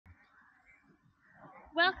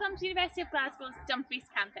Welcome to University of Glasgow's Dumfries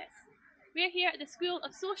campus. We're here at the School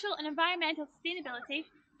of Social and Environmental Sustainability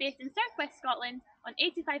based in southwest Scotland on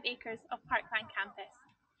 85 acres of Parkland campus.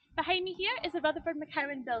 Behind me here is the Rutherford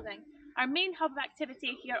McCowan building, our main hub of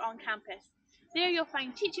activity here on campus. There you'll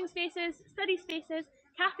find teaching spaces, study spaces,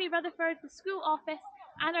 Cafe Rutherford, the school office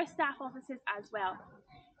and our staff offices as well.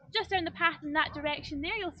 Just down the path in that direction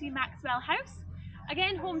there you'll see Maxwell House,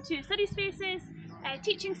 again home to study spaces,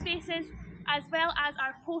 teaching spaces, as well as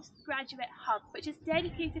our postgraduate hub, which is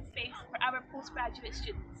dedicated space for our postgraduate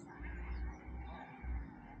students.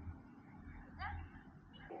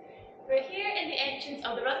 We're here in the entrance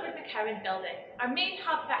of the Rutherford McCowan building, our main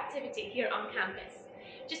hub of activity here on campus.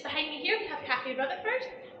 Just behind me here we have Cafe Rutherford,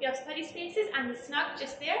 we have study spaces and the snug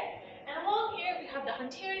just there, and along here we have the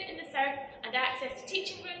Hunterian in the south and access to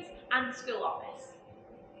teaching rooms and the school office.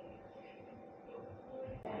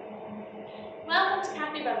 Welcome to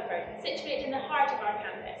Cafe Rutherford, situated in the heart of our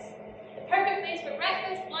campus. The perfect place for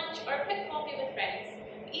breakfast, lunch or a quick coffee with friends.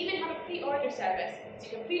 We even have a pre-order service, so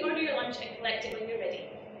you can pre-order your lunch and collect it when you're ready.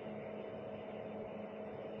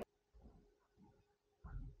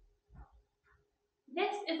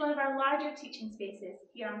 This is one of our larger teaching spaces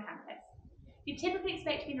here on campus. You typically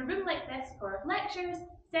expect to be in a room like this for lectures,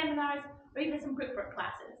 seminars or even some group work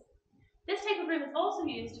classes. This type of room is also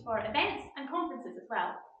used for events and conferences as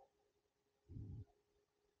well.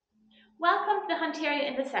 Welcome to the Hunterian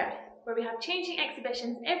in the south, where we have changing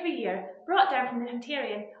exhibitions every year brought down from the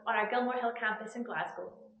Hunterian on our Gilmore Hill campus in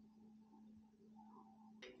Glasgow.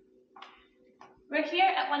 We're here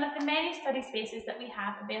at one of the many study spaces that we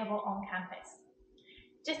have available on campus.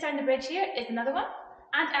 Just down the bridge here is another one,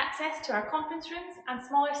 and access to our conference rooms and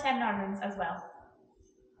smaller seminar rooms as well.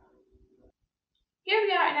 Here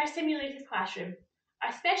we are in our simulated classroom,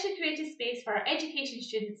 our specially created space for our education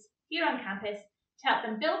students here on campus to help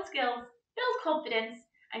them build skills, build confidence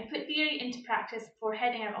and put theory into practice before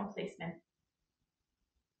heading out on placement.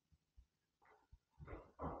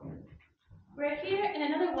 We're here in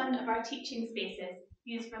another one of our teaching spaces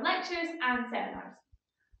used for lectures and seminars.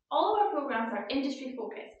 All of our programmes are industry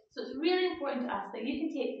focused, so it's really important to us that you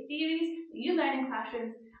can take the theories that you learn in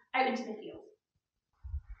classrooms out into the field.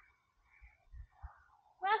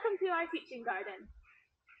 Welcome to our teaching garden.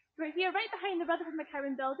 We're here right behind the Rutherford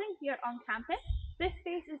McCowan building here on campus. This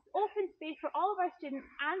space is open space for all of our students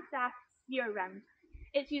and staff year round.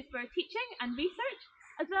 It's used for teaching and research,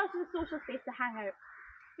 as well as a social space to hang out.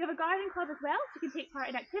 We have a garden club as well, so you can take part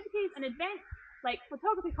in activities and events like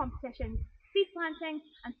photography competitions, seed planting,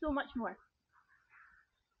 and so much more.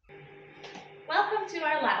 Welcome to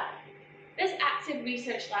our lab. This active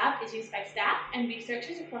research lab is used by staff and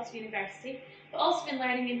researchers across the university, but also in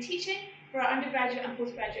learning and teaching for our undergraduate and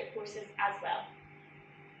postgraduate courses as well.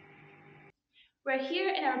 We're here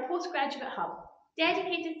in our postgraduate hub,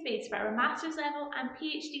 dedicated space for our master's level and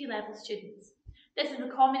PhD level students. This is the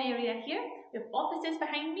common area here. We have offices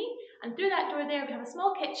behind me, and through that door there we have a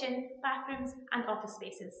small kitchen, bathrooms and office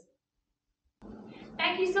spaces.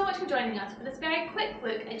 Thank you so much for joining us for this very quick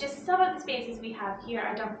look at just some of the spaces we have here at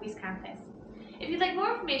our Dumfries campus. If you'd like more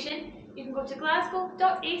information, you can go to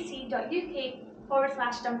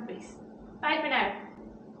glasgow.ac.uk/Dumfries. Bye for now.